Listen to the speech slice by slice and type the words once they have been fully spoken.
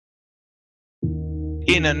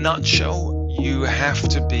In a nutshell, you have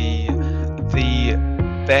to be the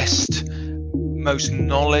best, most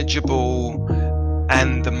knowledgeable,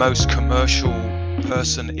 and the most commercial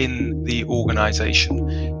person in the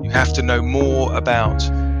organization. You have to know more about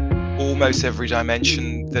almost every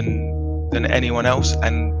dimension than anyone else,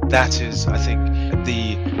 and that is, I think,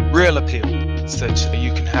 the real appeal. It's that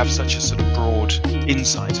you can have such a sort of broad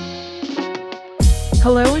insight.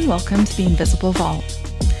 Hello and welcome to The Invisible Vault.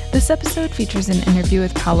 This episode features an interview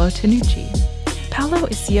with Paolo Tonucci. Paolo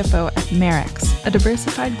is CFO at Marex, a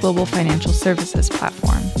diversified global financial services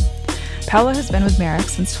platform. Paolo has been with Marex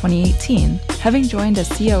since 2018, having joined as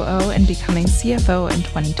COO and becoming CFO in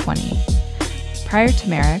 2020. Prior to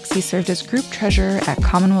Marex, he served as Group Treasurer at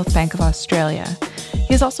Commonwealth Bank of Australia.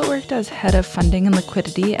 He has also worked as Head of Funding and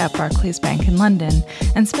Liquidity at Barclays Bank in London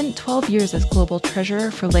and spent 12 years as Global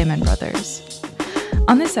Treasurer for Lehman Brothers.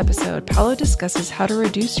 On this episode, Paolo discusses how to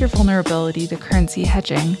reduce your vulnerability to currency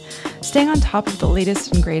hedging, staying on top of the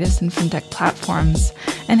latest and greatest in fintech platforms,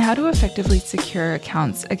 and how to effectively secure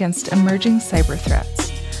accounts against emerging cyber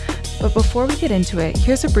threats. But before we get into it,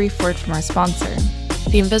 here's a brief word from our sponsor.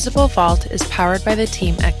 The Invisible Vault is powered by the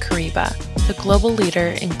team at Kyriba, the global leader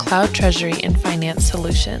in cloud treasury and finance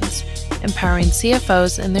solutions, empowering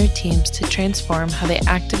CFOs and their teams to transform how they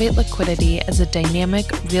activate liquidity as a dynamic,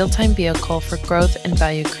 real-time vehicle for growth and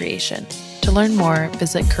value creation. To learn more,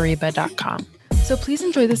 visit Kyriba.com. So please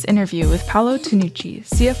enjoy this interview with Paolo Tonucci,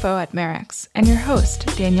 CFO at Marex, and your host,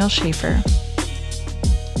 Daniel Schaefer.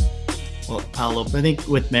 Well, Paolo, I think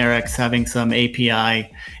with Marex having some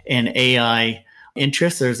API and AI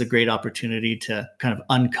interests, there's a great opportunity to kind of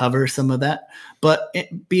uncover some of that. But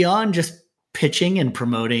beyond just pitching and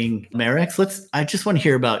promoting Marex, I just want to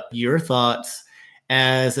hear about your thoughts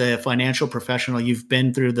as a financial professional. You've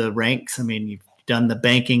been through the ranks. I mean, you've done the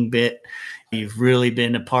banking bit. You've really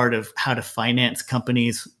been a part of how to finance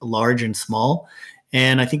companies large and small.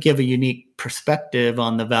 And I think you have a unique perspective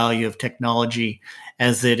on the value of technology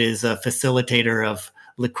as it is a facilitator of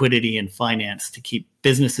liquidity and finance to keep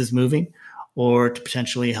businesses moving or to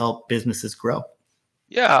potentially help businesses grow.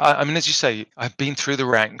 Yeah, I mean, as you say, I've been through the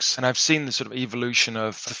ranks and I've seen the sort of evolution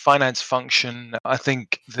of the finance function. I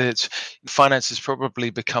think that finance has probably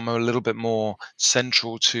become a little bit more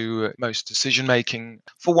central to most decision making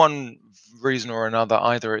for one reason or another.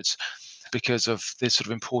 Either it's because of the sort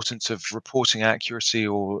of importance of reporting accuracy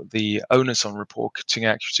or the onus on reporting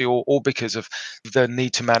accuracy, or because of the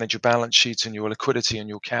need to manage your balance sheet and your liquidity and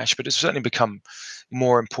your cash. But it's certainly become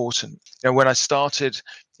more important. When I started,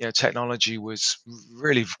 technology was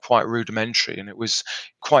really quite rudimentary, and it was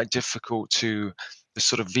quite difficult to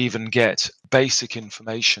sort of even get basic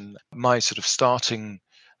information. My sort of starting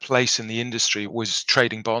place in the industry was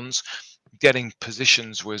trading bonds. Getting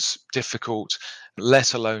positions was difficult,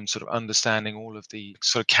 let alone sort of understanding all of the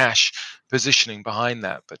sort of cash positioning behind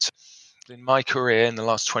that. But in my career in the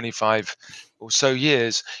last 25 or so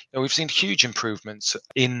years, we've seen huge improvements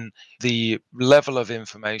in the level of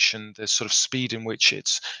information, the sort of speed in which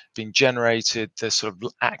it's being generated, the sort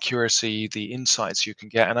of accuracy, the insights you can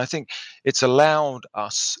get. And I think it's allowed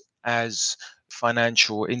us as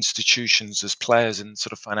financial institutions, as players in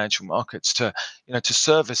sort of financial markets, to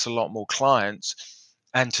service a lot more clients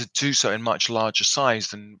and to do so in much larger size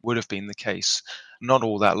than would have been the case not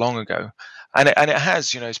all that long ago. And it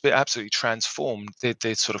has, it's been absolutely transformed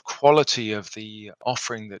the sort of quality of the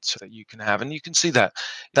offering that you can have. And you can see that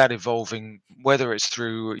evolving, whether it's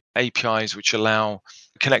through APIs which allow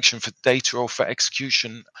connection for data or for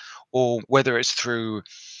execution, or whether it's through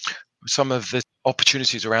some of the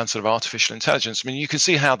opportunities around sort of artificial intelligence. I mean, you can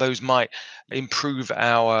see how those might improve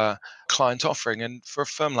our client offering. And for a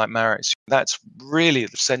firm like Marex, that's really at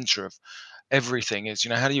the center of everything is,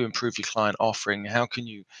 how do you improve your client offering? How can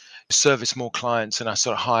you service more clients in a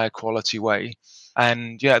sort of higher quality way?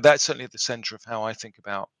 And that's certainly at the center of how I think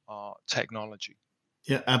about our technology.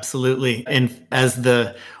 Yeah, absolutely. And as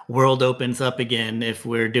the world opens up again, if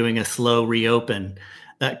we're doing a slow reopen,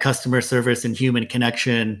 that customer service and human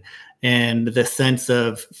connection and the sense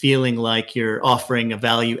of feeling like you're offering a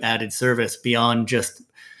value added service beyond just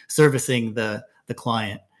servicing the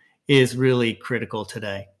client is really critical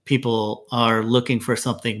today. People are looking for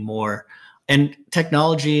something more. And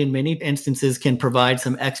technology in many instances can provide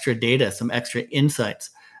some extra data, some extra insights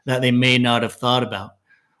that they may not have thought about.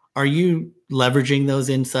 Are you leveraging those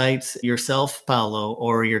insights yourself, Paolo,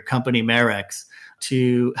 or your company Marex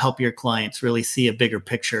to help your clients really see a bigger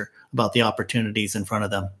picture about the opportunities in front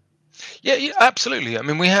of them? Yeah, absolutely. I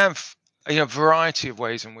mean, we have a variety of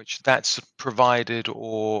ways in which that's provided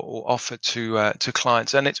or offered to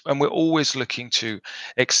clients, and we're always looking to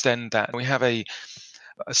extend that. We have a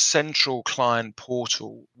a central client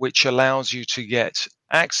portal which allows you to get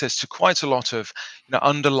access to quite a lot of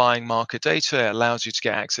underlying market data. It allows you to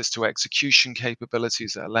get access to execution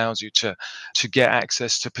capabilities. It allows you to get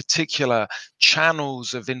access to particular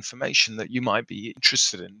channels of information that you might be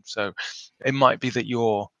interested in. So it might be that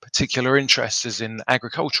your particular interest is in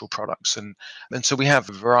agricultural products, and so we have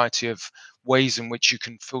a variety of ways in which you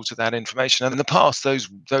can filter that information. And in the past,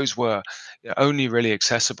 those were only really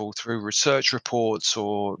accessible through research reports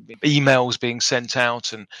or emails being sent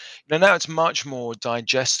out. And now it's much more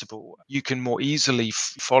digestible. You can more easily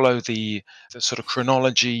follow the sort of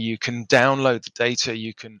chronology. You can download the data.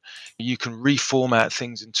 You can reformat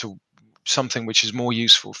things into something which is more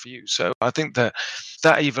useful for you. So I think that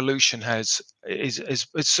evolution is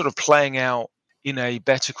sort of playing out in a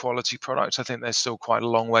better quality product. I think there's still quite a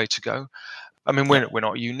long way to go. I mean, Yeah. we're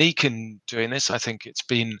not unique in doing this. I think it's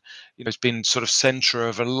been sort of center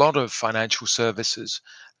of a lot of financial services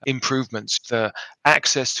improvements. The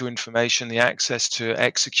access to information, the access to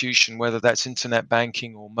execution, whether that's internet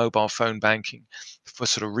banking or mobile phone banking for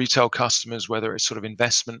sort of retail customers, whether it's sort of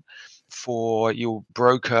investment for your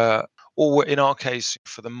broker, or in our case,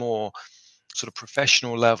 for the more sort of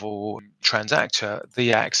professional level transactor,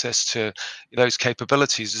 the access to those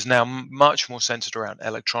capabilities is now much more centered around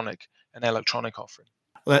electronic offering.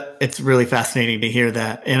 Well, it's really fascinating to hear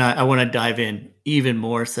that. And I want to dive in even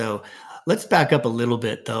more. So let's back up a little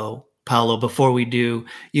bit, though, Paolo. Before we do,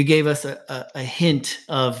 you gave us a hint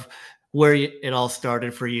of where it all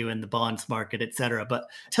started for you in the bonds market, et cetera. But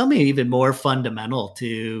tell me even more fundamental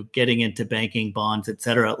to getting into banking, bonds, et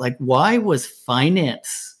cetera. Like, why was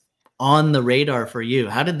finance on the radar for you?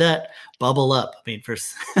 How did that bubble up? I mean,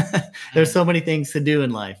 there's so many things to do in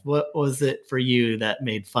life. What was it for you that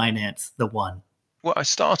made finance the one? Well, I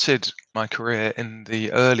started my career in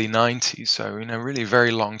the early 90s, so, really very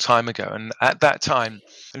long time ago. And at that time,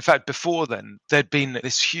 in fact, before then, there'd been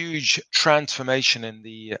this huge transformation in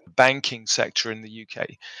the banking sector in the UK.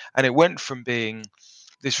 And it went from being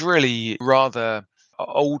this really rather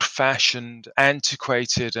old-fashioned,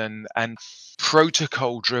 antiquated, and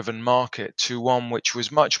protocol-driven market to one which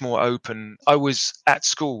was much more open. I was at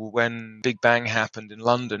school when Big Bang happened in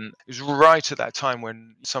London. It was right at that time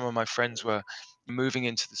when some of my friends were moving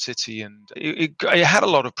into the city, and it had a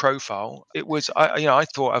lot of profile. It was, I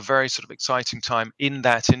thought, a very sort of exciting time in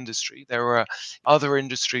that industry. There were other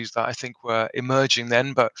industries that I think were emerging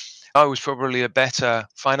then, but I was probably a better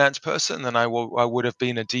finance person than I would have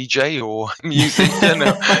been a DJ or a musician.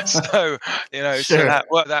 So, so Sure.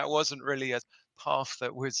 that wasn't really a path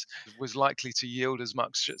that was likely to yield as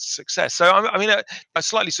much success. So, I mean, I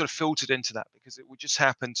slightly sort of filtered into that because it would just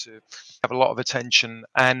happen to have a lot of attention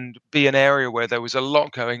and be an area where there was a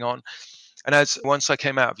lot going on. And as once I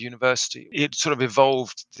came out of university, it sort of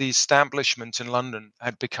evolved. The establishment in London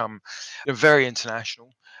had become very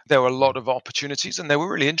international. There were a lot of opportunities and they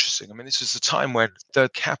were really interesting. I mean, this was a time when the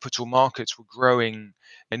capital markets were growing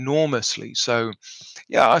enormously. So,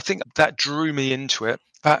 yeah, I think that drew me into it.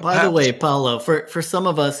 By the Perhaps. way, Paolo, for some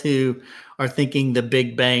of us who are thinking the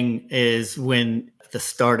Big Bang is when the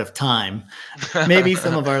start of time, maybe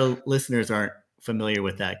some of our listeners aren't familiar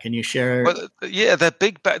with that. Can you share? Well, yeah, the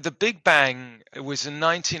Big Bang was in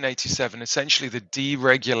 1987, essentially the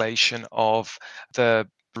deregulation of the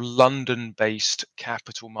London-based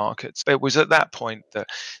capital markets. It was at that point that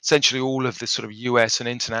essentially all of the sort of US and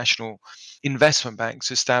international investment banks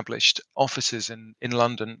established offices in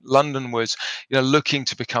London. London was, looking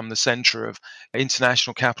to become the center of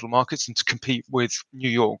international capital markets and to compete with New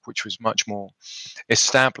York, which was much more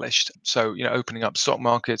established. So, opening up stock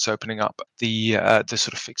markets, opening up the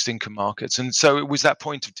sort of fixed income markets, and so it was that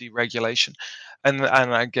point of deregulation. And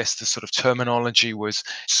I guess the sort of terminology was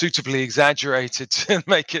suitably exaggerated to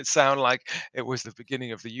make it sound like it was the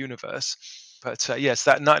beginning of the universe. But yes,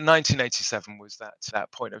 that 1987 was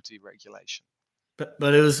that point of deregulation.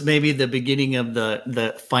 But it was maybe the beginning of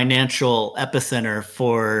the financial epicenter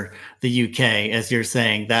for the UK, as you're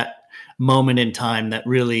saying, that moment in time that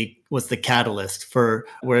really was the catalyst for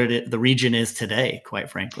where the region is today, quite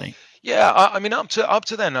frankly. Yeah, I mean, up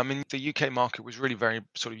to then, I mean, the UK market was really very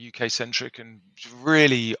sort of UK centric and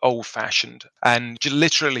really old fashioned. And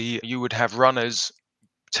literally, you would have runners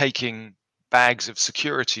taking bags of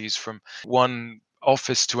securities from one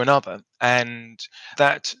office to another, and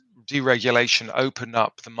that deregulation opened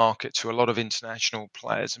up the market to a lot of international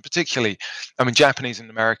players, and particularly, I mean, Japanese and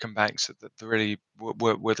American banks that really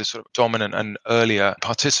were the sort of dominant and earlier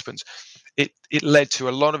participants. It led to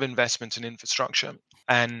a lot of investment in infrastructure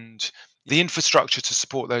and the infrastructure to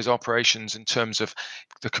support those operations in terms of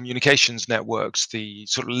the communications networks, the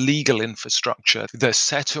sort of legal infrastructure, the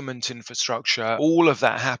settlement infrastructure, all of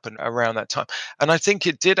that happened around that time. And I think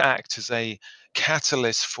it did act as a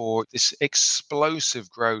catalyst for this explosive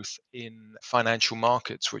growth in financial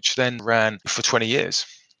markets, which then ran for 20 years.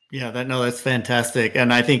 Yeah, that's fantastic.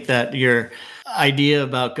 And I think that your idea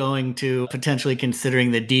about going to potentially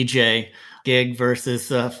considering the DJ gig versus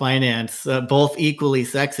finance, both equally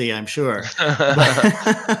sexy, I'm sure.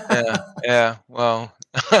 Yeah. Well,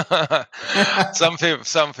 some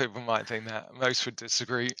people might think that. Most would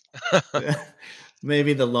disagree.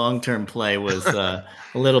 Maybe the long-term play was a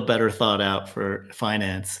little better thought out for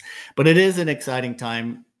finance, but it is an exciting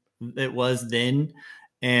time. It was then,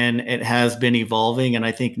 and it has been evolving. And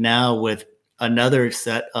I think now with another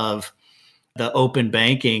set of the open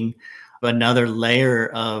banking, another layer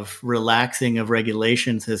of relaxing of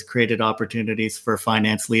regulations has created opportunities for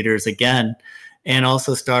finance leaders again, and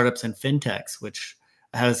also startups and fintechs, which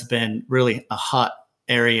has been really a hot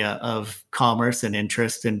area of commerce and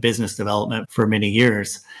interest in business development for many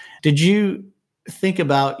years. Did you think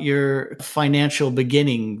about your financial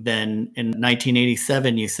beginning then in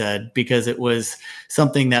 1987, you said, because it was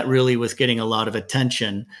something that really was getting a lot of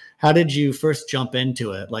attention? How did you first jump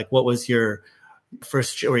into it? Like, what was your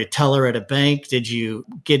first, were you a teller at a bank? Did you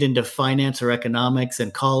get into finance or economics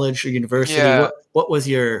in college or university? Yeah. What was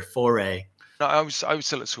your foray? No, I was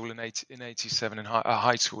still at school in 87, in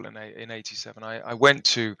high school in 87. I went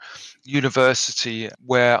to university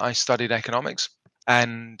where I studied economics.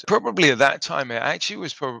 And probably at that time, it actually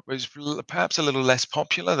was perhaps a little less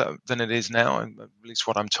popular than it is now, at least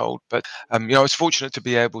what I'm told. But I was fortunate to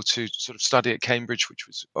be able to sort of study at Cambridge, which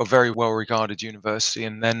was a very well-regarded university.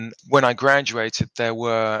 And then when I graduated, there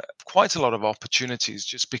were quite a lot of opportunities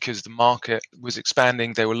just because the market was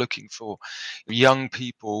expanding. They were looking for young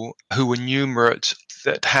people who were numerate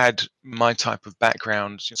that had my type of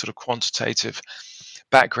background, sort of quantitative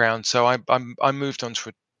background. So I moved on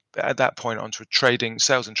to at that point onto a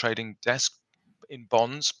sales and trading desk in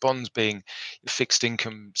bonds being fixed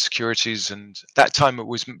income securities. And that time it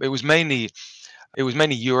was mainly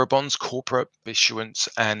Eurobonds, corporate issuance,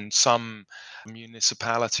 and some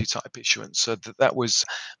municipality type issuance. So that was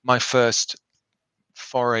my first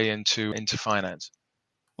foray into finance.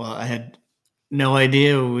 Well, I had no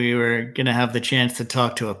idea we were going to have the chance to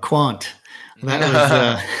talk to a quant. That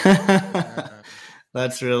was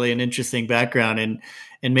that's really an interesting background,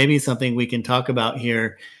 and maybe something we can talk about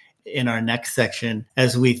here in our next section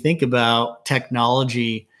as we think about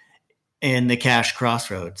technology and the cash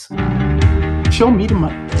crossroads. Show me the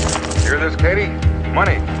money. Hear this, Katie?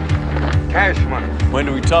 Money. Cash money. When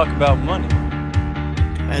do we talk about money?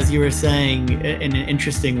 As you were saying, in an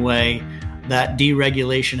interesting way, that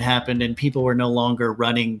deregulation happened and people were no longer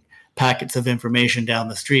running packets of information down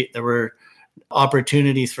the street. There were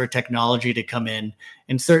opportunities for technology to come in.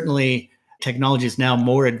 And certainly technology is now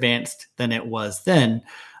more advanced than it was then.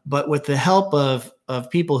 But with the help of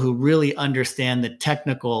people who really understand the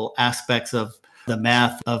technical aspects of the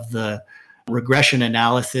math, of the regression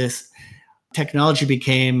analysis, technology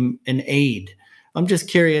became an aid. I'm just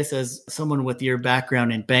curious, as someone with your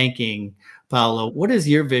background in banking, Paolo, what is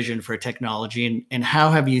your vision for technology, and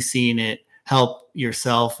how have you seen it help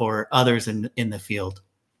yourself or others in the field?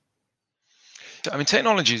 I mean,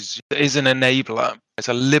 technology is an enabler. It's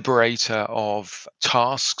a liberator of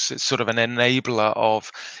tasks. It's sort of an enabler of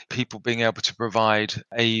people being able to provide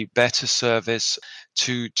a better service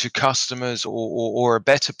to customers, or a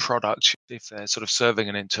better product if they're sort of serving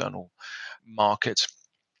an internal market.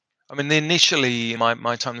 I mean, initially,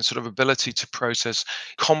 my time, the sort of ability to process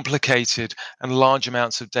complicated and large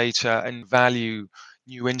amounts of data and value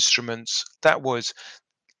new instruments, that was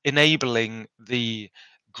enabling the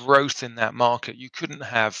growth in that market. You couldn't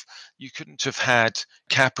have had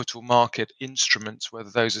capital market instruments, whether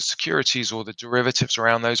those are securities or the derivatives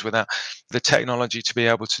around those, without the technology to be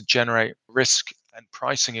able to generate risk and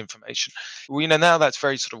pricing information. Well, now that's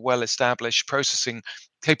very sort of well established. Processing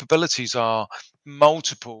capabilities are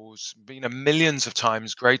multiples, millions of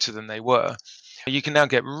times greater than they were. You can now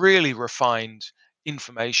get really refined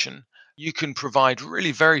information. You can provide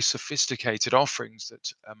really very sophisticated offerings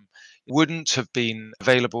that wouldn't have been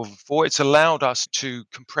available before. It's allowed us to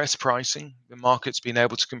compress pricing. The market's been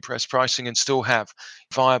able to compress pricing and still have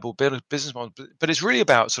viable business models. But it's really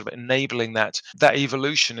about sort of enabling that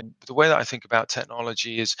evolution. And the way that I think about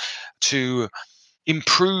technology is to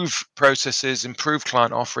improve processes, improve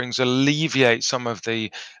client offerings, alleviate some of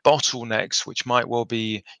the bottlenecks, which might well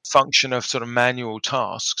be function of sort of manual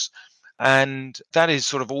tasks. And that is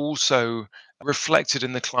sort of also reflected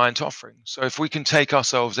in the client offering. So if we can take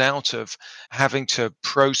ourselves out of having to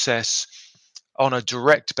process on a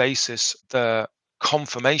direct basis the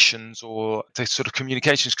confirmations or the sort of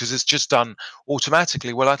communications because it's just done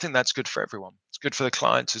automatically, well, I think that's good for everyone. It's good for the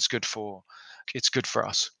clients, it's good for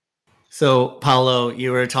us. So, Paolo,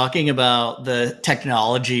 you were talking about the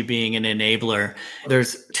technology being an enabler.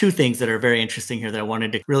 There's two things that are very interesting here that I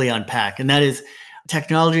wanted to really unpack. And that is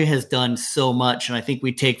technology has done so much. And I think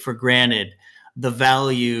we take for granted the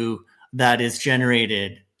value that is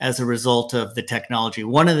generated as a result of the technology.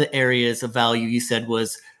 One of the areas of value you said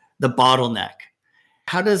was the bottleneck.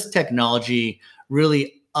 How does technology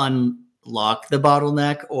really unlock the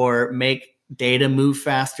bottleneck or make data move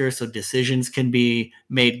faster so decisions can be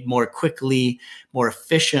made more quickly, more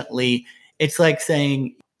efficiently? It's like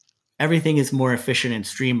saying everything is more efficient and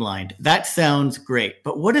streamlined. That sounds great,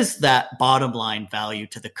 but what is that bottom line value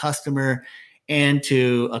to the customer and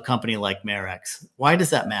to a company like Marex? Why does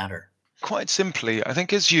that matter? Quite simply, I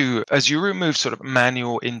think as you remove sort of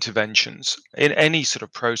manual interventions in any sort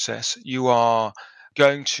of process, you are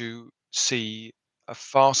going to see a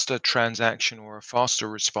faster transaction or a faster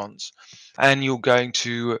response, and you're going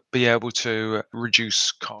to be able to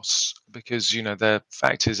reduce costs because the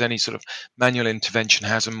fact is any sort of manual intervention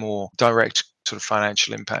has a more direct sort of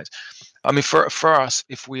financial impact. I mean, for us,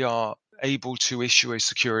 if we are able to issue a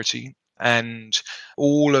security and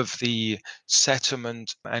all of the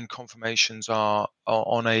settlement and confirmations are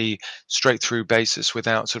on a straight through basis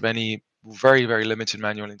without sort of any very, very limited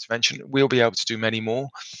manual intervention, we'll be able to do many more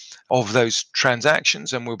of those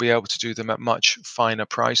transactions and we'll be able to do them at much finer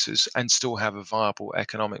prices and still have a viable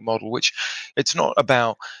economic model, which it's not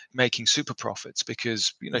about making super profits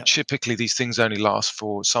because typically these things only last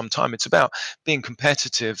for some time. It's about being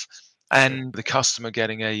competitive and the customer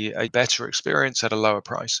getting a better experience at a lower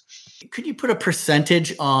price. Could you put a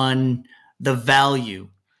percentage on the value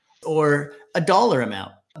or a dollar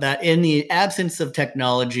amount that in the absence of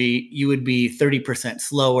technology, you would be 30%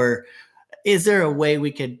 slower? Is there a way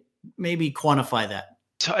we could maybe quantify that?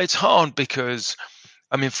 It's hard because,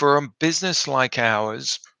 I mean, for a business like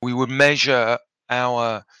ours, we would measure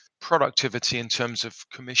our productivity in terms of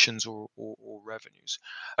commissions or revenues.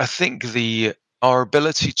 I think our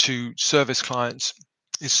ability to service clients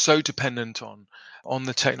is so dependent on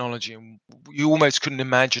the technology, and you almost couldn't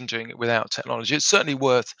imagine doing it without technology. It's certainly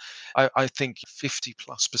worth, I think,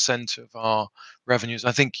 50+% of our revenues.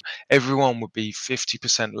 I think everyone would be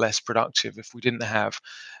 50% less productive if we didn't have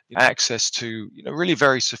access to really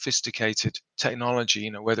very sophisticated technology,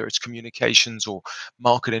 whether it's communications or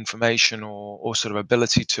market information or sort of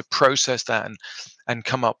ability to process that and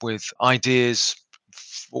come up with ideas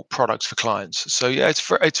for products for clients. So yeah,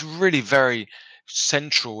 it's really very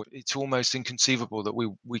central. It's almost inconceivable that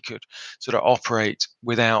we could sort of operate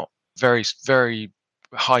without very, very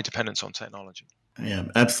high dependence on technology. Yeah,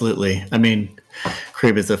 absolutely. I mean,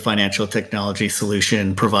 Crib is a financial technology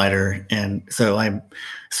solution provider. And so I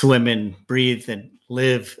swim and breathe and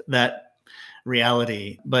live that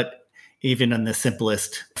reality. But even in the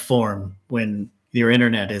simplest form, when your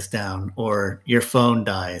internet is down or your phone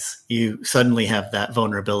dies, you suddenly have that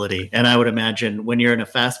vulnerability. And I would imagine when you're in a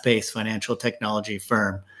fast-paced financial technology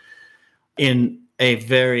firm in a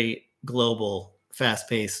very global,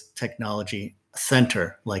 fast-paced technology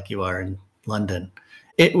center like you are in London,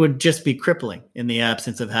 it would just be crippling in the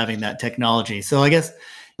absence of having that technology. So I guess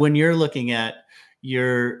when you're looking at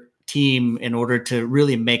your team in order to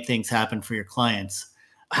really make things happen for your clients,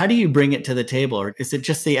 how do you bring it to the table? Or is it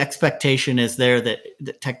just the expectation is there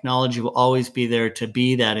that technology will always be there to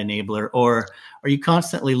be that enabler? Or are you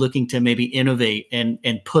constantly looking to maybe innovate and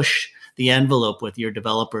push the envelope with your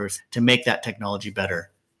developers to make that technology better?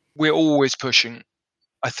 We're always pushing.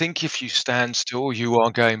 I think if you stand still, you are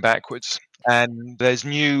going backwards. And there's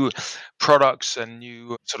new products and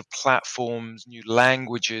new sort of platforms, new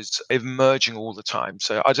languages emerging all the time.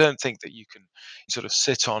 So I don't think that you can sort of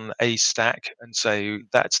sit on a stack and say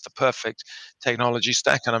that's the perfect technology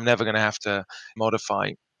stack and I'm never going to have to modify.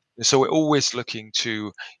 So we're always looking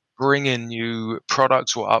to bring in new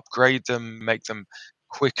products or upgrade them, make them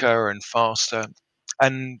quicker and faster.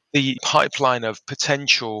 And the pipeline of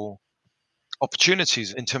potential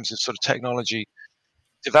opportunities in terms of sort of technology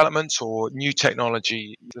development or new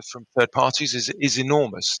technology from third parties is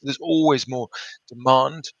enormous. There's always more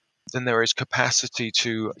demand than there is capacity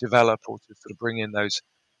to develop or to sort of bring in those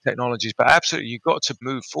technologies. But absolutely, you've got to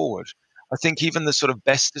move forward. I think even the sort of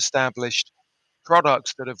best established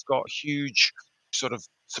products that have got huge sort of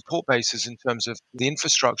support bases in terms of the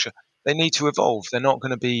infrastructure, they need to evolve. They're not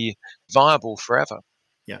going to be viable forever.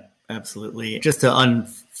 Yeah, absolutely. Just to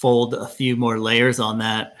unfold a few more layers on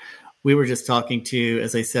that, We were just talking to,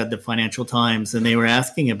 as I said, the Financial Times, and they were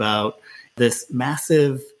asking about this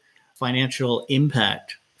massive financial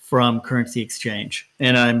impact from currency exchange.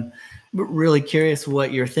 And I'm really curious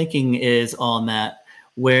what your thinking is on that,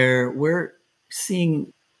 where we're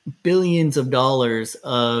seeing billions of dollars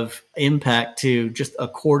of impact to just a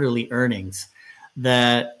quarterly earnings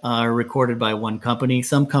that are recorded by one company.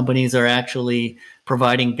 Some companies are actually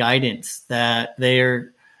providing guidance that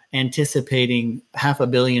they're anticipating $500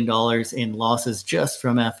 million in losses just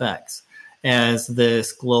from FX as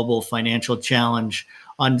this global financial challenge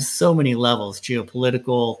on so many levels,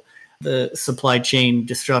 geopolitical, the supply chain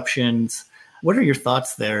disruptions. What are your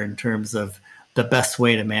thoughts there in terms of the best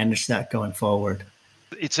way to manage that going forward?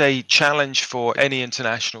 It's a challenge for any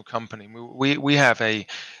international company. We have a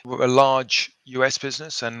large US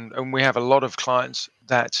business, and we have a lot of clients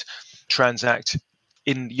that transact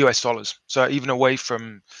in US dollars. So even away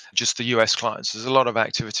from just the US clients, there's a lot of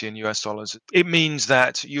activity in US dollars. It means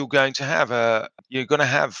that you're going to have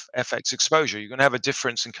FX exposure. You're going to have a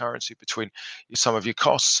difference in currency between some of your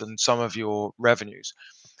costs and some of your revenues.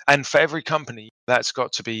 And for every company, that's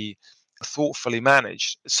got to be thoughtfully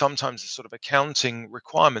managed. Sometimes the sort of accounting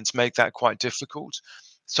requirements make that quite difficult.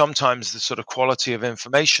 Sometimes the sort of quality of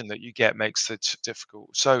information that you get makes it difficult.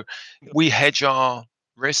 So we hedge our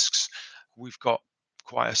risks. We've got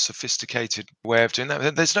quite a sophisticated way of doing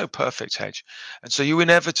that. There's no perfect hedge, and so you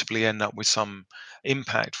inevitably end up with some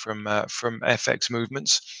impact from FX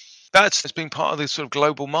movements. That's been part of the sort of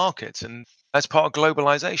global market, and that's part of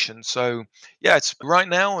globalization. So yeah, it's right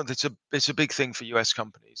now it's a big thing for US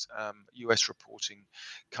companies, US reporting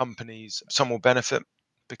companies. Some will benefit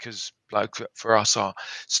because, like for us, our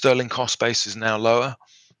sterling cost base is now lower,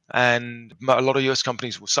 and a lot of US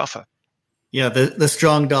companies will suffer. Yeah, the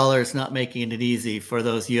strong dollar is not making it easy for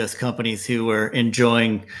those US companies who were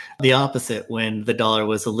enjoying the opposite when the dollar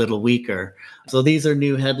was a little weaker. So these are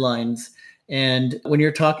new headlines. And when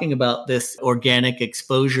you're talking about this organic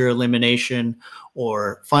exposure elimination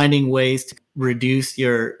or finding ways to reduce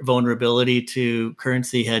your vulnerability to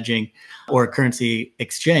currency hedging or currency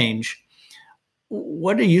exchange,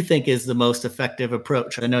 what do you think is the most effective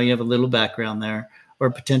approach? I know you have a little background there. Or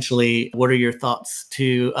potentially, what are your thoughts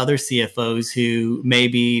to other CFOs who may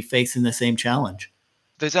be facing the same challenge?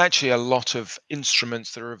 There's actually a lot of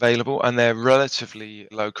instruments that are available, and they're relatively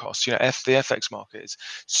low cost. The FX market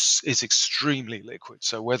is extremely liquid.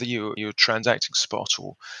 So whether you're transacting spot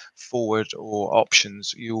or forward or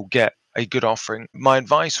options, you'll get a good offering. My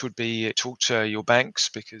advice would be talk to your banks,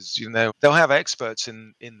 because they'll have experts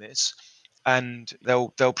in this, and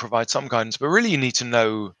they'll provide some guidance. But really, you need to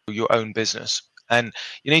know your own business, and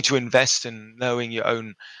you need to invest in knowing your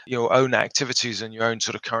own activities and your own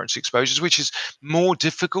sort of currency exposures, which is more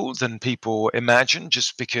difficult than people imagine,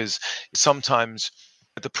 just because sometimes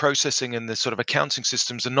the processing and the sort of accounting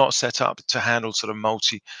systems are not set up to handle sort of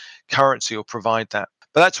multi-currency or provide that.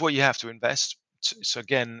 But that's what you have to invest. So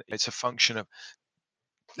again, it's a function of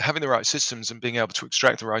having the right systems and being able to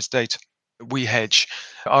extract the right data. We hedge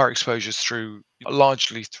our exposures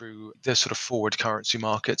largely through the sort of forward currency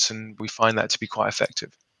markets, and we find that to be quite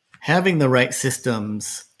effective. Having the right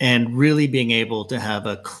systems and really being able to have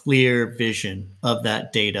a clear vision of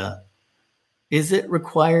that data, is it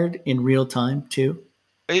required in real time too?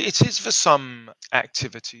 It is for some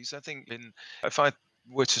activities. I think if I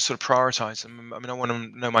were to sort of prioritize them, I mean, I want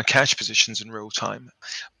to know my cash positions in real time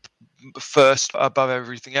first above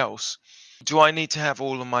everything else. Do I need to have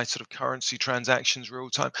all of my sort of currency transactions real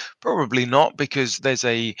time? Probably not, because there's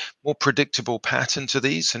a more predictable pattern to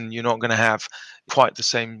these, and you're not going to have quite the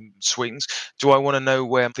same swings. Do I want to know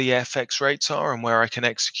where the FX rates are and where I can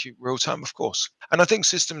execute real time? Of course. And I think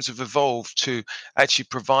systems have evolved to actually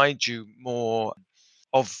provide you more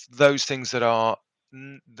of those things that are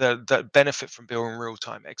that benefit from building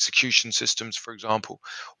real-time execution systems, for example,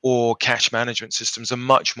 or cash management systems are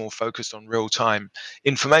much more focused on real-time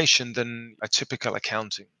information than a typical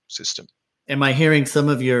accounting system. Am I hearing some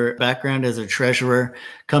of your background as a treasurer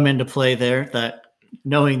come into play there, that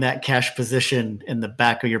knowing that cash position in the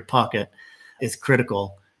back of your pocket is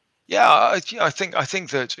critical? Yeah, I think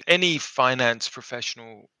that any finance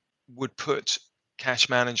professional would put cash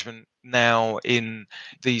management now in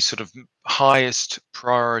the sort of highest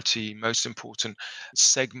priority, most important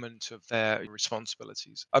segment of their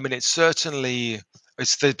responsibilities. I mean,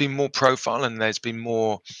 there's been more profile and there's been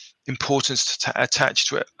more importance attached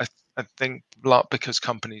to it. I think because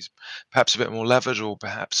companies perhaps a bit more levered, or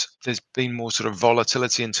perhaps there's been more sort of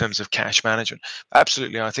volatility in terms of cash management.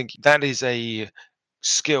 Absolutely, I think that is a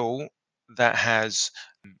skill that has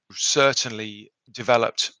certainly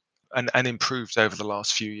developed and improved over the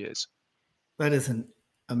last few years. That is an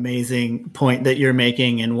Amazing point that you're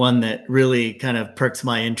making, and one that really kind of perks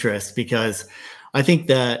my interest, because I think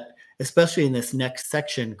that, especially in this next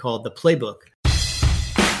section called the playbook,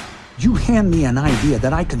 you hand me an idea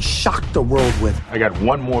that I can shock the world with. I got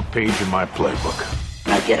one more page in my playbook.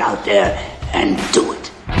 Now get out there and do it.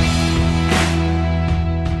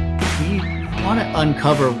 We want to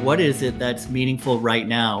uncover what is it that's meaningful right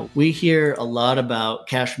now. We hear a lot about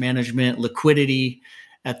cash management, liquidity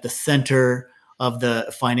at the center of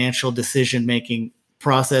the financial decision-making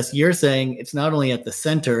process. You're saying it's not only at the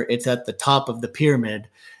center, it's at the top of the pyramid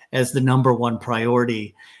as the number one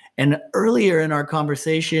priority. And earlier in our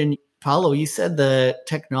conversation, Paolo, you said the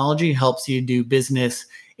technology helps you do business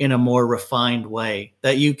in a more refined way,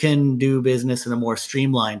 that you can do business in a more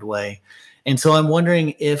streamlined way. And so I'm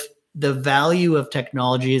wondering if the value of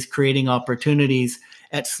technology is creating opportunities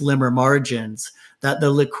at slimmer margins, that the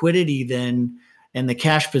liquidity then and the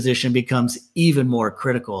cash position becomes even more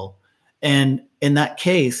critical. And in that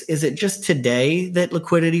case, is it just today that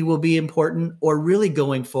liquidity will be important, or really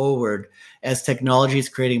going forward as technology is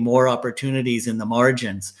creating more opportunities in the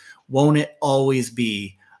margins? Won't it always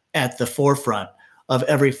be at the forefront of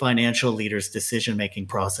every financial leader's decision-making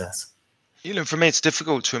process? For me, it's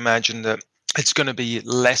difficult to imagine that it's going to be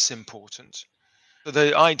less important. So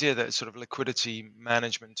the idea that sort of liquidity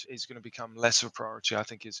management is going to become less of a priority, I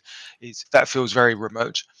think, is that feels very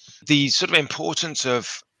remote. The sort of importance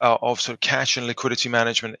of sort of cash and liquidity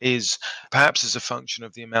management is perhaps as a function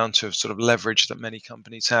of the amount of sort of leverage that many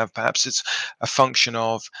companies have. Perhaps it's a function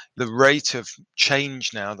of the rate of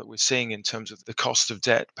change now that we're seeing in terms of the cost of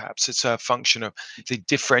debt. Perhaps it's a function of the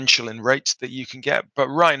differential in rates that you can get. But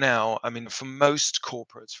right now, I mean, for most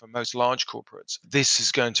corporates, for most large corporates, this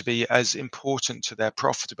is going to be as important to their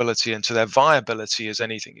profitability and to their viability as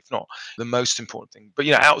anything, if not the most important thing. But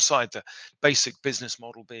outside the basic business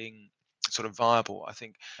model being sort of viable, I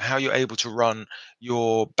think how you're able to run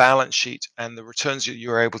your balance sheet and the returns that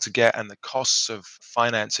you're able to get and the costs of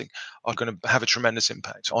financing are going to have a tremendous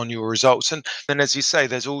impact on your results. And then, as you say,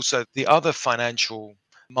 there's also the other financial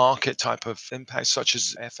market type of impacts, such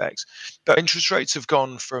as FX. But interest rates have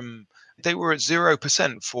gone from, they were at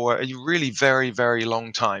 0% for a really very, very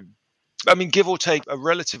long time. I mean, give or take a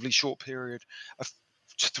relatively short period of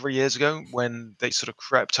 3 years ago when they sort of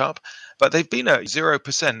crept up, but they've been at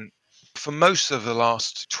 0% for most of the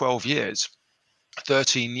last 12 years,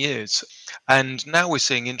 13 years. And now we're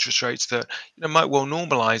seeing interest rates that might well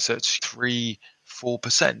normalize at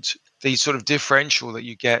 3-4%. The sort of differential that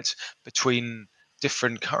you get between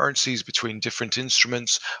different currencies, between different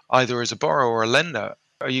instruments, either as a borrower or a lender,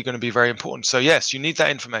 are you going to be very important? So yes, you need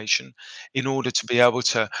that information in order to be able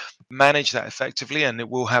to manage that effectively, and it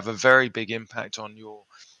will have a very big impact on your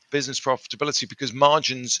business profitability because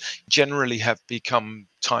margins generally have become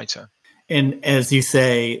tighter. And as you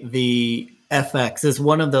say, the FX is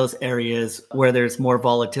one of those areas where there's more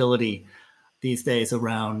volatility these days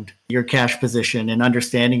around your cash position and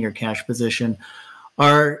understanding your cash position.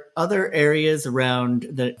 Are other areas around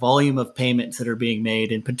the volume of payments that are being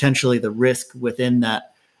made and potentially the risk within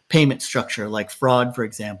that payment structure, like fraud, for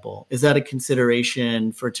example, is that a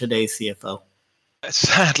consideration for today's CFO?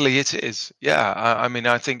 Sadly, it is. Yeah. I mean,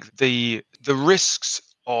 I think the risks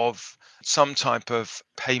of some type of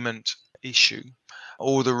payment issue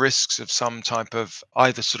or the risks of some type of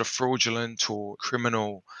either sort of fraudulent or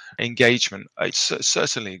criminal engagement, it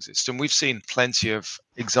certainly exists. And we've seen plenty of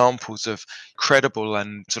examples of credible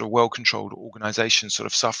and sort of well-controlled organizations sort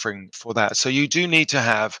of suffering for that. So you do need to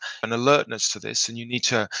have an alertness to this, and you need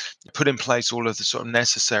to put in place all of the sort of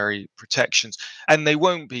necessary protections. And they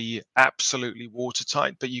won't be absolutely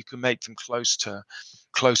watertight, but you can make them close to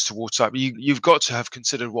watertight. But you've got to have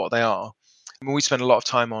considered what they are. I mean, we spend a lot of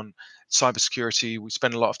time on cybersecurity. We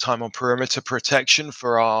spend a lot of time on perimeter protection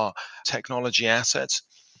for our technology assets.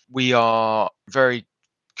 We are very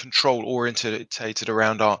control orientated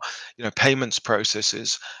around our payments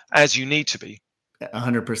processes, as you need to be.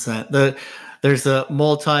 100%. There's a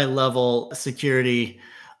multi-level security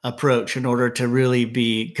approach in order to really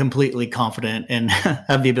be completely confident and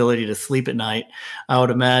have the ability to sleep at night. I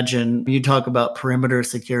would imagine you talk about perimeter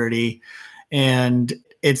security, and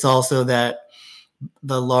it's also that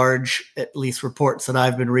the large, at least reports that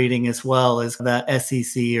I've been reading as well, is that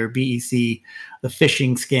SEC or BEC, the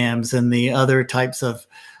phishing scams and the other types of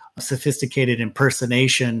sophisticated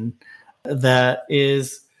impersonation that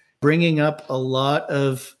is bringing up a lot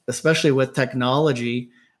of, especially with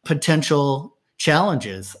technology, potential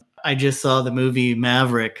challenges. I just saw the movie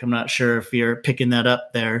Maverick. I'm not sure if you're picking that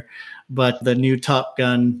up there, but the new Top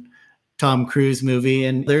Gun Tom Cruise movie.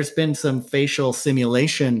 And there's been some facial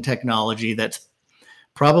simulation technology that's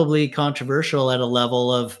probably controversial at a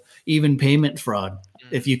level of even payment fraud.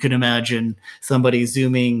 If you can imagine somebody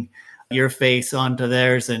zooming your face onto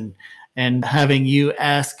theirs and having you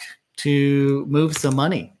ask to move some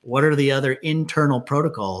money. What are the other internal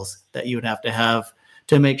protocols that you would have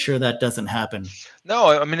to make sure that doesn't happen?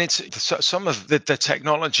 No, I mean, it's some of the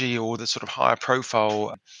technology or the sort of higher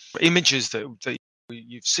profile images that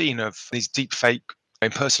you've seen of these deep fake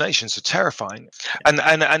impersonations are terrifying. And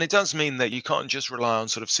it does mean that you can't just rely on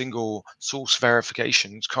sort of single source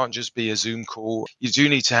verification. It can't just be a Zoom call. You do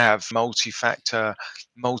need to have multi-factor,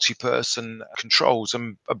 multi-person controls.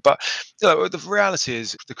 But the reality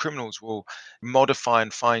is the criminals will modify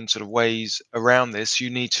and find sort of ways around this. You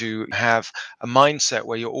need to have a mindset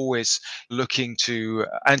where you're always looking to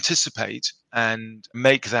anticipate and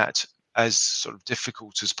make that as sort of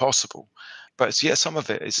difficult as possible. But yeah, some of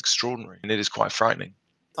it is extraordinary and it is quite frightening.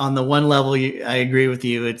 On the one level, I agree with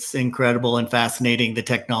you. It's incredible and fascinating. The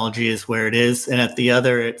technology is where it is. And at the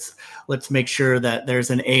other, it's let's make sure that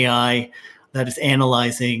there's an AI that is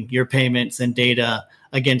analyzing your payments and data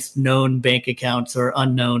against known bank accounts or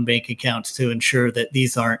unknown bank accounts to ensure that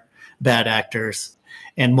these aren't bad actors.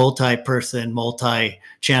 And multi-person,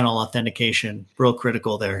 multi-channel authentication, real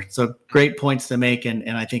critical there. So great points to make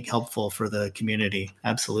and I think helpful for the community.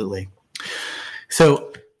 Absolutely.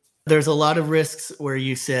 So there's a lot of risks where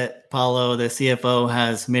you sit, Paolo. The CFO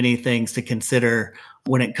has many things to consider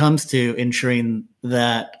when it comes to ensuring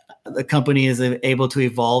that the company is able to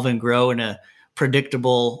evolve and grow in a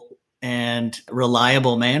predictable and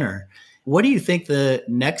reliable manner. What do you think the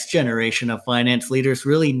next generation of finance leaders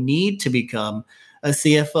really need to become a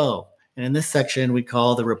CFO? And in this section, we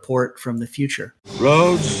call the report from the future.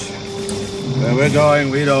 Roads, where we're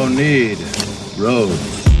going, we don't need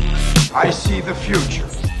roads. I see the future.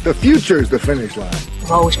 The future is the finish line.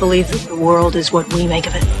 I've always believed that the world is what we make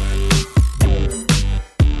of it.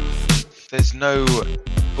 There's no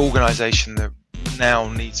organization that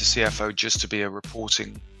now needs a CFO just to be a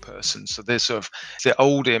reporting person. So there's sort of the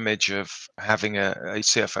old image of having a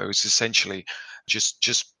CFO is essentially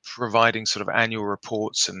just providing sort of annual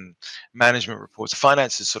reports and management reports.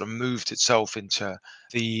 Finance has sort of moved itself into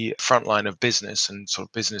the front line of business and sort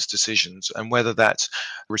of business decisions, and whether that's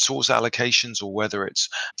resource allocations or whether it's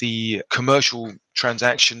the commercial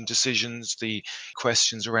transaction decisions, the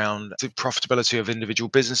questions around the profitability of individual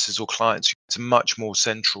businesses or clients, it's much more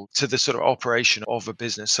central to the sort of operation of a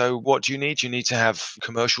business. So what do you need? You need to have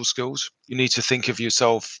commercial skills. You need to think of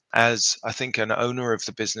yourself as, I think, an owner of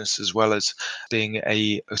the business as well as being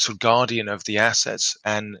a sort of guardian of the assets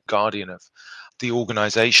and guardian of the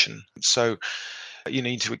organization. So you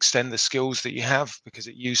need to extend the skills that you have, because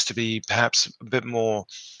it used to be perhaps a bit more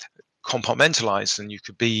compartmentalized, and you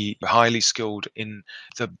could be highly skilled in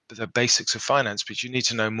the basics of finance, but you need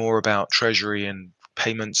to know more about treasury and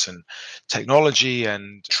payments and technology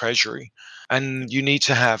and treasury. And you need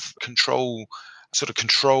to have control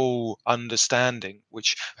understanding,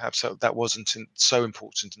 which perhaps that wasn't so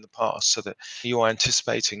important in the past, so that you're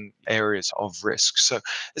anticipating areas of risk. So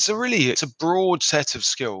it's a broad set of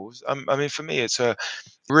skills. I mean, for me, it's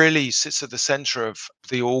really sits at the center of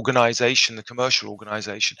the organization, the commercial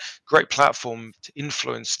organization. Great platform to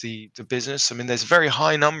influence the business. I mean, there's a very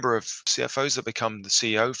high number of CFOs that become the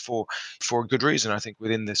CEO for a good reason. I think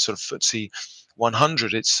within this sort of FTSE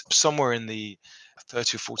 100, it's somewhere in the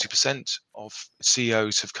 30 or 40% of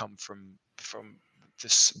CEOs have come from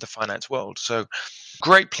the finance world. So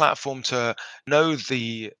great platform to know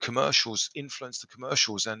the commercials, influence the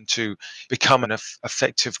commercials, and to become an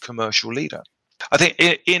effective commercial leader. I think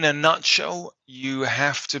in a nutshell, you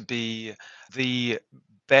have to be the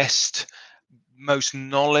best, most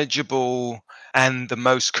knowledgeable, and the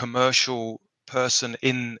most commercial person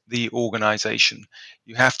in the organization.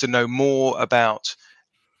 You have to know more about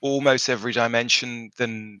almost every dimension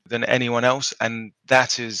than anyone else, and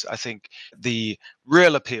that is, I think, the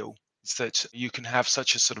real appeal, is that you can have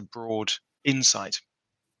such a sort of broad insight.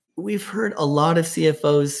 We've heard a lot of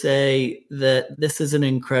CFOs say that this is an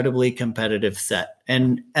incredibly competitive set.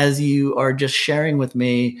 And as you are just sharing with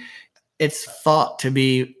me, it's thought to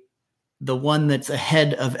be the one that's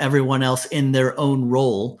ahead of everyone else in their own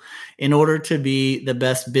role in order to be the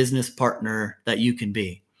best business partner that you can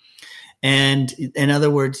be. And in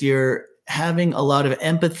other words, you're having a lot of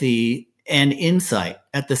empathy and insight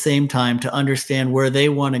at the same time to understand where they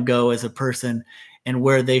want to go as a person and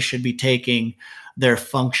where they should be taking their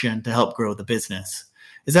function to help grow the business.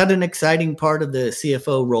 Is that an exciting part of the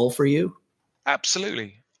CFO role for you?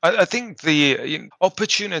 Absolutely. I think the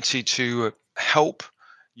opportunity to help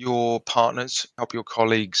your partners, help your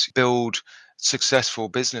colleagues build successful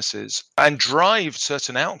businesses and drive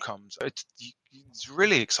certain outcomes. It's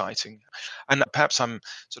really exciting. And perhaps I'm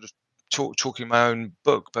sort of talking my own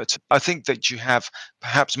book, but I think that you have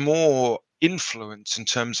perhaps more influence in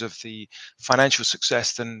terms of the financial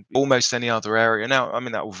success than almost any other area. Now, I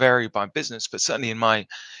mean, that will vary by business, but certainly in my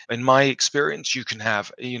experience, you can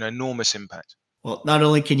have, enormous impact. Well, not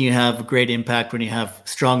only can you have great impact when you have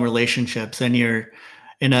strong relationships and you're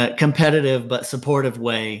in a competitive but supportive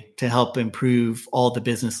way to help improve all the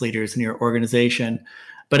business leaders in your organization,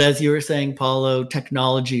 but as you were saying, Paulo,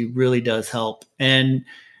 technology really does help. And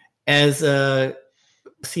as a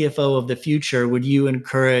CFO of the future, would you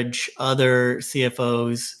encourage other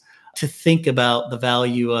CFOs to think about the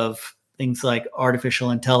value of things like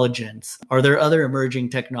artificial intelligence? Are there other emerging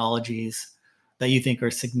technologies that you think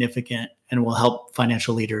are significant and will help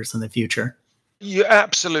financial leaders in the future? You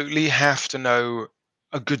absolutely have to know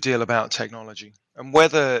a good deal about technology, and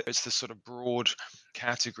whether it's the sort of broad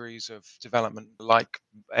categories of development like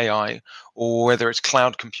AI, or whether it's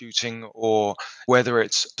cloud computing, or whether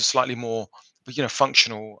it's a slightly more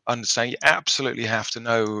functional understanding. You absolutely have to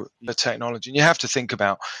know the technology, and you have to think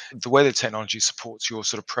about the way the technology supports your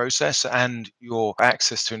sort of process and your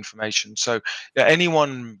access to information. So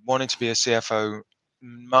anyone wanting to be a CFO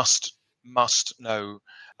must know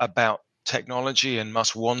about technology and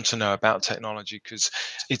must want to know about technology, because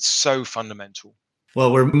it's so fundamental.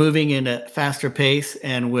 Well, we're moving in a faster pace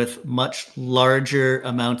and with much larger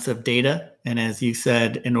amounts of data. And as you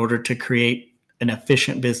said, in order to create an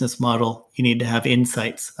efficient business model, you need to have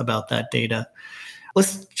insights about that data.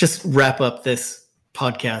 Let's just wrap up this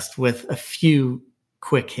podcast with a few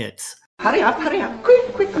quick hits. Hurry up,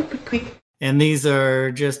 quick, quick, quick, quick, quick. And these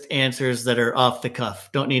are just answers that are off the cuff,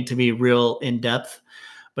 don't need to be real in depth.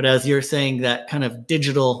 But as you're saying, that kind of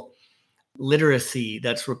digital literacy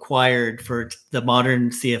that's required for the modern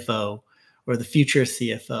CFO or the future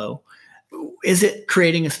CFO, is it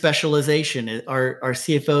creating a specialization? Are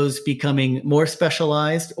CFOs becoming more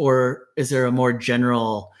specialized, or is there a more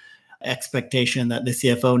general expectation that the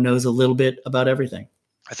CFO knows a little bit about everything?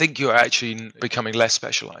 I think you're actually becoming less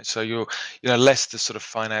specialized. So you're, less the sort of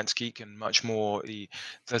finance geek and much more the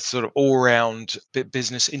sort of all-round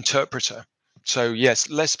business interpreter. So yes,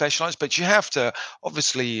 less specialized, but you have to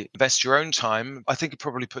obviously invest your own time. I think it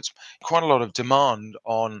probably puts quite a lot of demand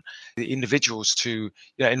on the individuals to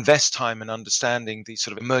invest time in understanding these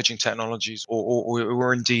sort of emerging technologies,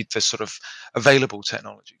 or indeed the sort of available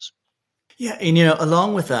technologies. Yeah, and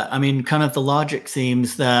along with that, I mean, kind of the logic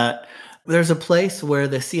seems that there's a place where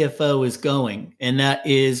the CFO is going, and that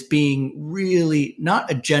is being really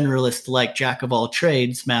not a generalist like jack of all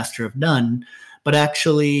trades, master of none, but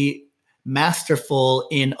actually masterful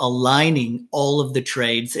in aligning all of the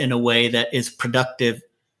trades in a way that is productive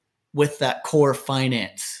with that core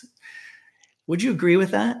finance. Would you agree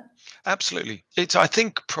with that? Absolutely. It's, I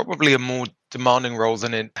think, probably a more demanding role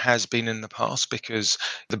than it has been in the past, because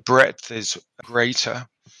the breadth is greater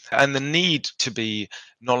and the need to be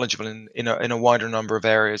knowledgeable in a wider number of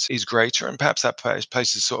areas is greater. And perhaps that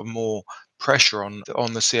places sort of more pressure on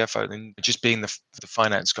the CFO than just being the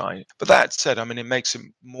finance guy. But that said, I mean, it makes it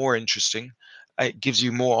more interesting. It gives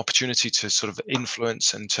you more opportunity to sort of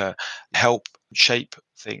influence and to help shape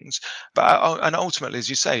things. And ultimately, as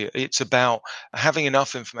you say, it's about having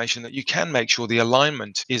enough information that you can make sure the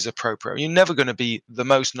alignment is appropriate. You're never going to be the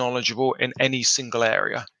most knowledgeable in any single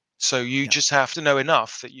area. So you just have to know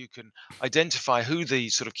enough that you can identify who the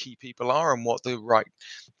sort of key people are and what the right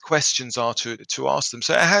questions are to ask them.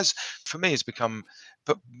 So it has, for me, it's become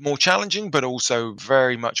more challenging, but also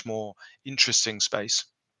very much more interesting space.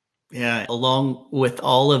 Yeah, along with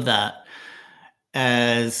all of that,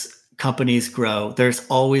 as companies grow, there's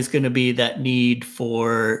always going to be that need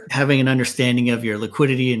for having an understanding of your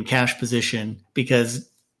liquidity and cash position, because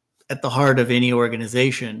at the heart of any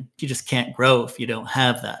organization, you just can't grow if you don't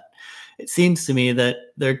have that. It seems to me that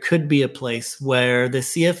there could be a place where the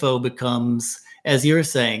CFO becomes, as you're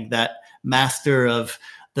saying, that master of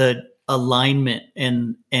the alignment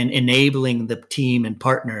and enabling the team and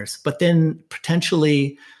partners. But then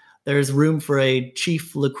potentially there's room for a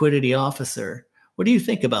chief liquidity officer. What do you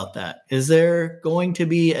think about that? Is there going to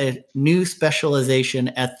be a new specialization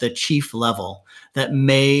at the chief level that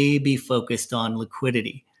may be focused on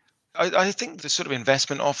liquidity? I think the sort of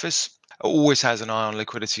investment office always has an eye on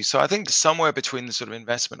liquidity. So I think somewhere between the sort of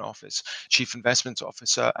investment office, chief investment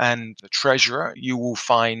officer, and the treasurer, you will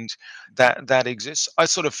find that exists. I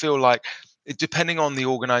sort of feel like, depending on the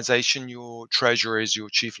organization, your treasurer is your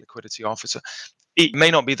chief liquidity officer. It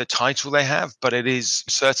may not be the title they have, but it is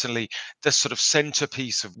certainly the sort of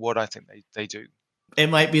centerpiece of what I think they do. It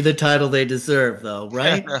might be the title they deserve, though,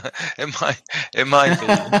 right? It might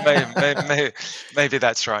be. Maybe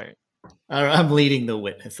that's right. I'm leading the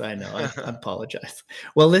witness. I know. I apologize.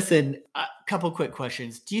 Well, listen, a couple quick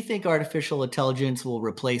questions. Do you think artificial intelligence will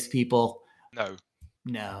replace people? No.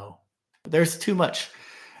 No. There's too much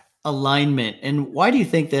alignment. And why do you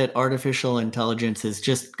think that artificial intelligence is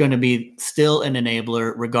just going to be still an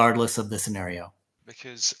enabler regardless of the scenario?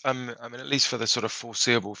 Because at least for the sort of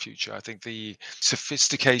foreseeable future, I think the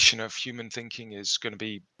sophistication of human thinking is going to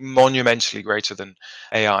be monumentally greater than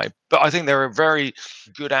AI. But I think there are very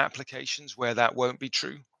good applications where that won't be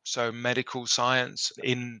true. So medical science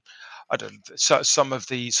some of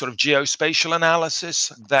the sort of geospatial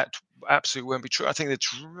analysis, that absolutely won't be true. I think there's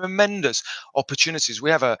tremendous opportunities.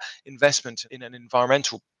 We have a investment in an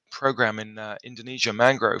environmental program in Indonesia,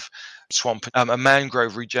 mangrove swamp, a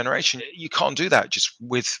mangrove regeneration. You can't do that just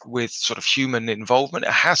with sort of human involvement.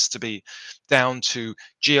 It has to be down to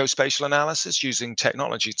geospatial analysis using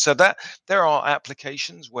technology. So that there are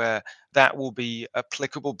applications where that will be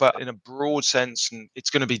applicable, but in a broad sense, and it's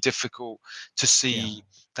going to be difficult to see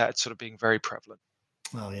that sort of being very prevalent.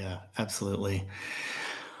 Oh yeah, absolutely.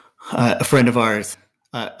 A friend of ours,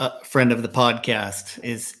 a friend of the podcast,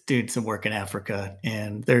 is doing some work in Africa,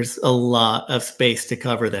 and there's a lot of space to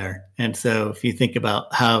cover there. And so if you think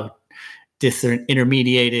about how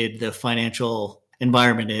disintermediated the financial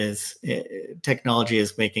environment is, technology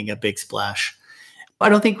is making a big splash. I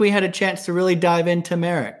don't think we had a chance to really dive into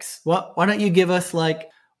Marex. Why don't you give us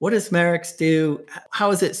what does Marex do? How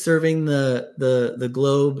is it serving the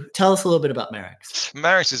globe? Tell us a little bit about Marex.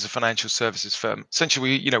 Marex is a financial services firm.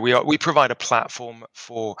 Essentially, we provide a platform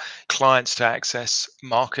for clients to access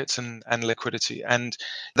markets and liquidity, and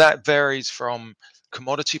that varies from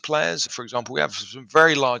commodity players. For example, we have some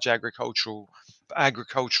very large agricultural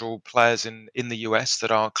players in the US that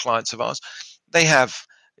are clients of ours. They have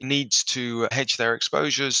needs to hedge their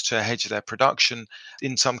exposures, to hedge their production,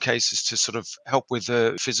 in some cases to sort of help with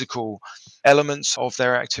the physical elements of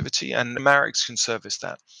their activity, and Marex can service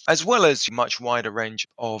that, as well as a much wider range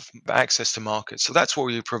of access to markets. So that's what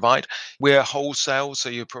we provide. We're wholesale, so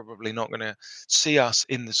you're probably not going to see us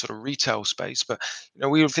in the sort of retail space, but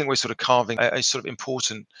we think we're sort of carving a sort of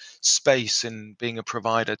important space in being a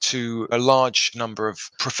provider to a large number of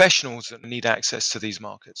professionals that need access to these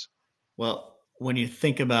markets. Well, when you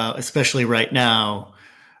think about, especially right now,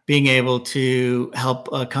 being able to help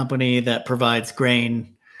a company that provides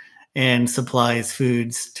grain and supplies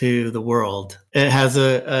foods to the world, it has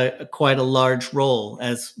a quite a large role,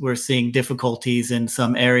 as we're seeing difficulties in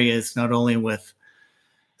some areas, not only with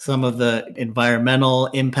some of the environmental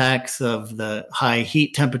impacts of the high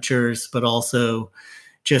heat temperatures, but also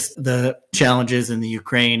just the challenges in the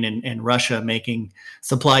Ukraine and Russia making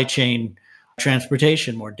supply chain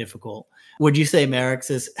transportation more difficult. Would you say Marex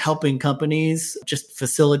is helping companies just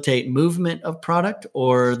facilitate movement of product,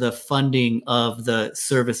 or the funding of the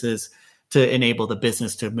services to enable the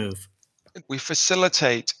business to move? We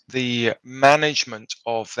facilitate the management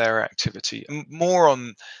of their activity, more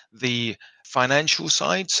on the financial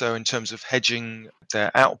side. So in terms of hedging their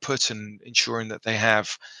output and ensuring that they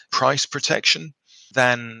have price protection,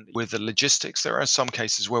 than with the logistics. There are some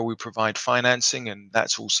cases where we provide financing, and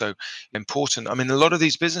that's also important. I mean, a lot of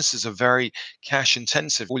these businesses are very cash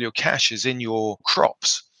intensive. All your cash is in your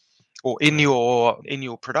crops or in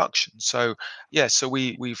your production. So so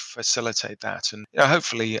we facilitate that, and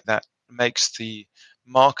hopefully that makes the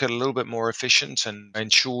market a little bit more efficient and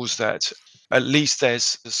ensures that at least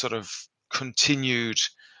there's a sort of continued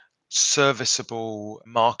serviceable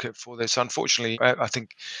market for this. Unfortunately, I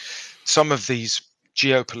think some of these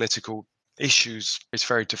geopolitical issues, it's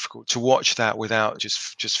very difficult to watch that without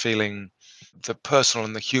just feeling the personal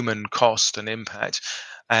and the human cost and impact.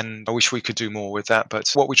 And I wish we could do more with that. But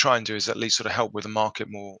what we try and do is at least sort of help with the market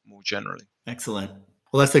more generally. Excellent.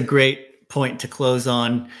 Well, that's a great point to close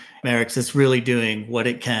on. Marex is really doing what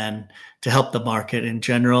it can to help the market in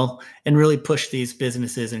general and really push these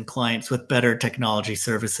businesses and clients with better technology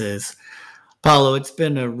services. Paolo, it's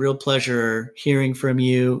been a real pleasure hearing from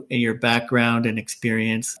you and your background and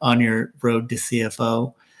experience on your road to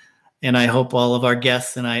CFO. And I hope all of our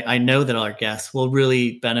guests, and I know that our guests, will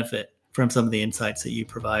really benefit from some of the insights that you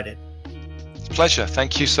provided. It's a pleasure.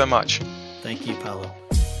 Thank you so much. Thank you, Paolo.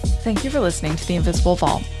 Thank you for listening to The Invisible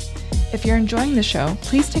Vault. If you're enjoying the show,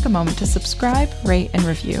 please take a moment to subscribe, rate, and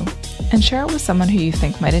review, and share it with someone who you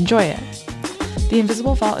think might enjoy it. The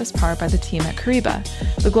Invisible Vault is powered by the team at Kyriba,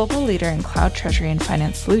 the global leader in cloud treasury and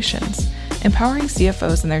finance solutions, empowering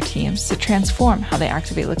CFOs and their teams to transform how they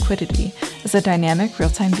activate liquidity as a dynamic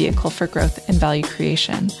real-time vehicle for growth and value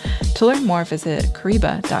creation. To learn more, visit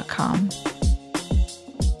kyriba.com.